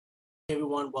Hey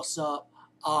everyone, what's up?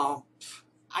 Um,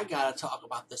 I gotta talk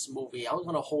about this movie. I was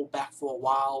gonna hold back for a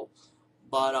while,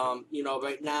 but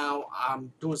right now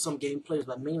I'm doing some gameplays,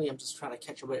 but mainly I'm just trying to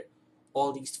catch up with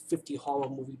all these 50 horror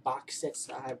movie box sets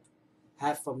that I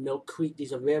have from Mill Creek.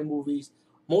 These are rare movies,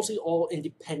 mostly all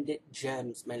independent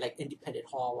gems, man, like independent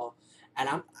horror.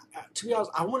 And to be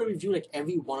honest, I want to review like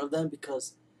every one of them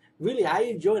because really I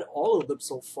enjoyed all of them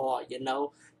so far. They're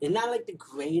not like the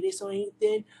greatest or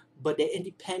anything, but they're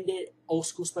independent, old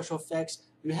school special effects.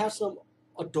 You have some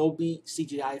Adobe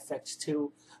CGI effects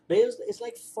too, but it's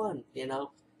like fun. And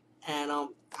I'm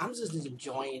just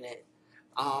enjoying it.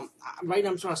 Right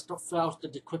now I'm trying to fill out the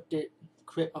Decrypted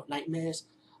Crypt of Nightmares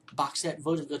box set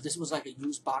version because this was like a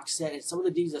used box set, and some of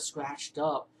the discs are scratched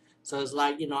up. So it's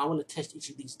like I want to test each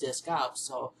of these discs out.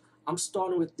 So I'm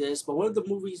starting with this, but one of the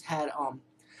movies had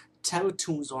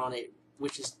Toons on it,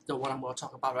 which is the one I'm going to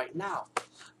talk about right now.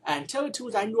 And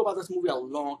Toons, I knew about this movie a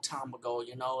long time ago.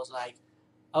 It was like,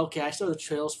 okay, I saw the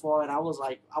trailers for it, and I was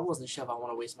like, I wasn't sure if I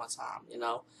want to waste my time.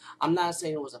 I'm not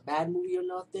saying it was a bad movie or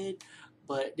nothing,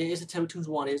 but there is a Toons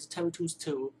 1, there's a Toons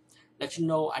 2. Let you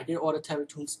know, I did order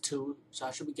Toons 2, so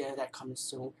I should be getting that coming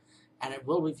soon, and I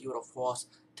will review it, of course.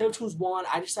 Toons 1,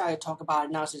 I decided to talk about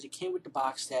it now since it came with the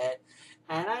box set,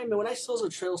 and I mean, when I saw the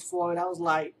trailers for it, I was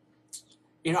like,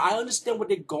 I understand what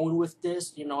they're going with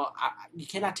this. You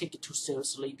cannot take it too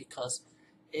seriously because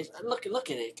look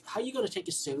at it. How you gonna take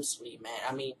it seriously, man?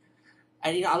 I mean,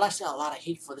 and I like a lot of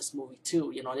hate for this movie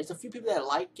too. There's a few people that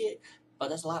like it, but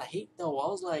there's a lot of hate though. I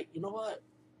was like, you know what?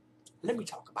 Let me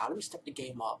talk about it. Let me step the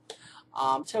game up.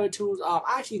 Terror Tools. I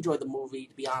actually enjoyed the movie.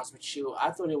 To be honest with you, I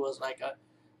thought it was like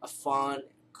a fun,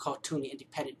 cartoony,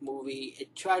 independent movie.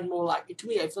 It tried more like to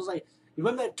me. It feels like you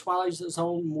remember that Twilight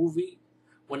Zone movie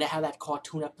when they had that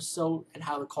cartoon episode and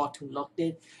how the cartoon looked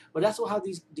it. But that's how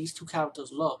these two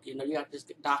characters look. You got this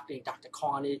Dr.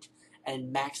 Carnage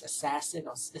and Max Assassin,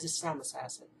 or this is Sam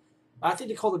Assassin. I think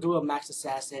they call the duo Max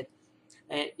Assassin,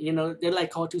 and they're like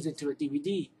cartoons into a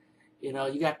DVD. You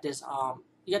got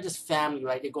this family,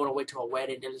 right? They're going away to a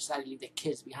wedding. They decide to leave their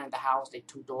kids behind the house. Their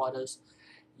two daughters.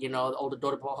 The older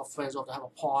daughter brought her friends over to have a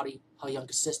party. Her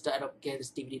younger sister ended up getting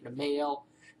this DVD in the mail.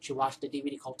 She watched the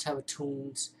DVD called Terror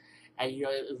Toons, and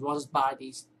it runs by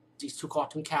these two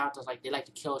cartoon characters. Like, they like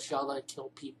to kill each other, kill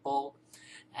people,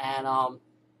 and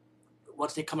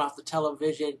once they come off the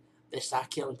television, they start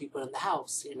killing people in the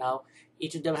house.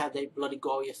 Each of them have their bloody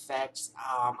gory effects.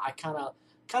 I kind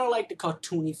of like the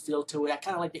cartoony feel to it. I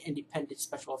kind of like the independent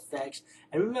special effects.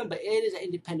 And remember, it is an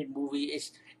independent movie.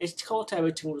 It's called Terror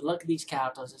Toons. Look at these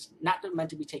characters. It's not meant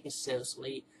to be taken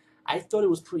seriously. I thought it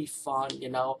was pretty fun.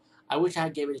 I wish I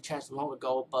had gave it a chance long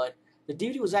ago, but the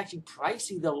DVD was actually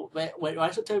pricey though. When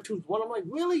I saw Terror Toons 1, I'm like,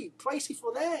 really pricey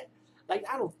for that? Like,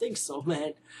 I don't think so,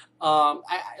 man.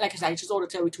 Like I said, I just ordered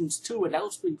Terror Toons 2, and that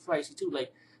was pretty pricey too.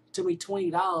 Like, to me,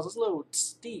 $20. That's a little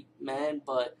steep, man.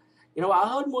 But I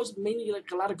heard mainly like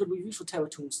a lot of good reviews for Terror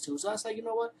Toons 2. So I was like, you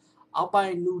know what? I'll buy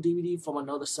a new DVD from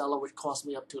another seller, which cost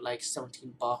me up to like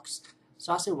 $17.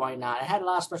 So I said, why not? It had a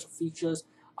lot of special features.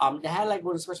 They had like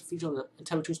one of the special features in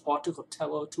Terror Toons Part 2 called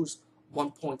Terror Toons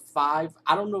 1.5.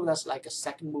 I don't know if that's like a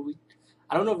second movie.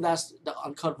 I don't know if that's the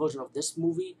uncut version of this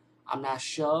movie. I'm not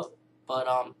sure.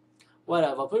 But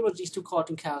whatever. Pretty much these two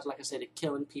cartoon characters, like I said, they're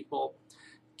killing people,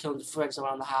 killing the friends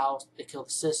around the house. They kill the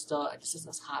sister, and the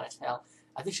sister's hot as hell.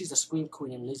 I think she's a scream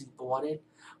queen, Lizzie Borden.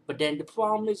 But then the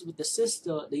problem is with the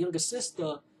sister, the younger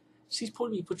sister, she's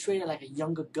supposed to be portrayed like a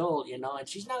younger girl, and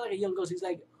she's not like a young girl. She's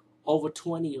like over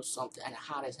 20 or something, and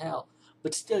hot as hell.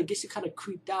 But still, it gets you kind of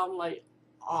creeped out. Like,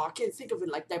 oh, I can't think of it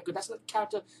like that because that's not the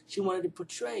character she wanted to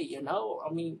portray.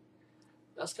 I mean,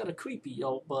 that's kind of creepy,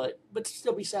 But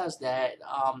still, besides that,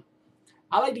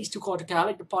 I like these two cartoon characters. I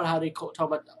like the part how they talk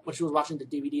about when she was watching the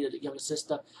DVD of the younger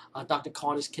sister. Dr.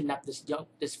 Carnage kidnapped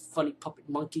this funny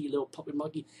little puppet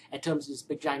monkey, and turns into this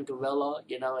big giant gorilla.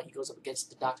 And he goes up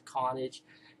against the Dr. Carnage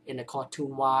in the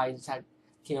cartoon wise and start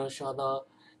killing each other.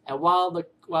 And while the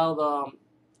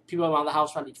people around the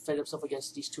house trying to defend themselves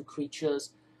against these two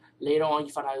creatures, later on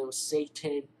you find out it was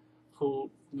Satan who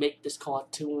make this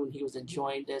cartoon. He was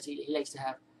enjoying this. He likes to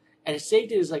have, and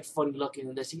Satan is like funny looking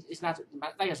in this. It's not,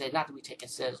 like I said, not to be taken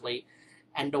seriously.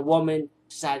 And the woman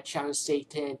decided to challenge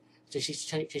Satan, so she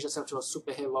changed herself to a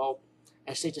superhero.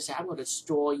 And Satan said, "I'm going to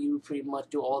destroy you, pretty much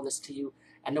do all this to you."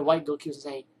 And the white girl keeps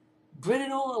saying, "Bring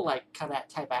it on!" Like kind of that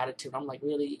type of attitude. I'm like,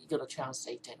 really, you're gonna challenge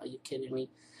Satan? Are you kidding me?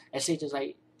 And Satan's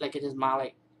like in his mind,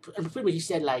 like, and pretty much he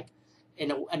said like, and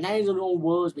not in his own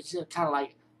words, but he said kind of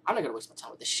like, "I'm not gonna waste my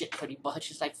time with this shit." Pretty much,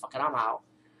 it's like, "Fucking, I'm out."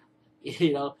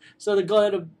 So the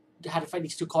girl had to fight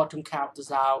these two cartoon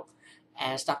characters out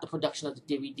and stop the production of the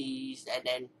DVDs, and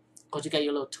then because you got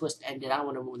your little twist ending. I don't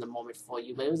want to ruin the moment for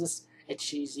you, but it was just a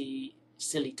cheesy,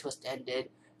 silly twist ending.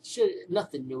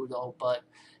 Nothing new though. But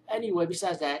anyway,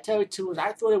 besides that, Toons,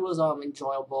 I thought it was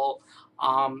enjoyable.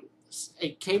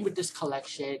 It came with this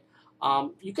collection.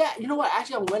 You know what?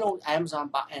 Actually, I went on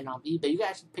Amazon and eBay. You can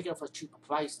actually pick it up for a cheaper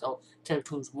price though.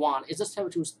 Toons 1. It's just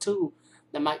Toons 2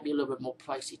 that might be a little bit more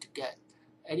pricey to get.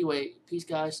 Anyway, peace,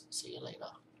 guys. See you later.